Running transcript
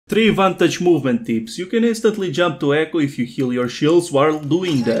3 Vantage movement tips. You can instantly jump to echo if you heal your shields while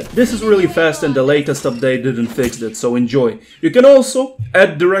doing that. This is really fast and the latest update didn't fix that, so enjoy. You can also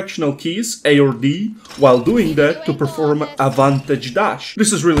add directional keys, A or D, while doing that to perform a Vantage dash.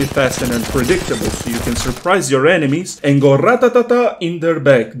 This is really fast and unpredictable, so you can surprise your enemies and go ratatata in their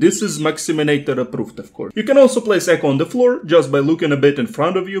back. This is Maximinator approved, of course. You can also place echo on the floor just by looking a bit in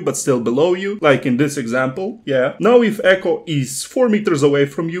front of you but still below you, like in this example. Yeah. Now if echo is 4 meters away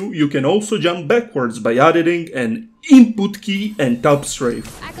from you, you can also jump backwards by adding an input key and tap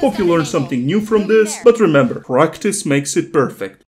strafe. Hope you learned something new from this, but remember, practice makes it perfect.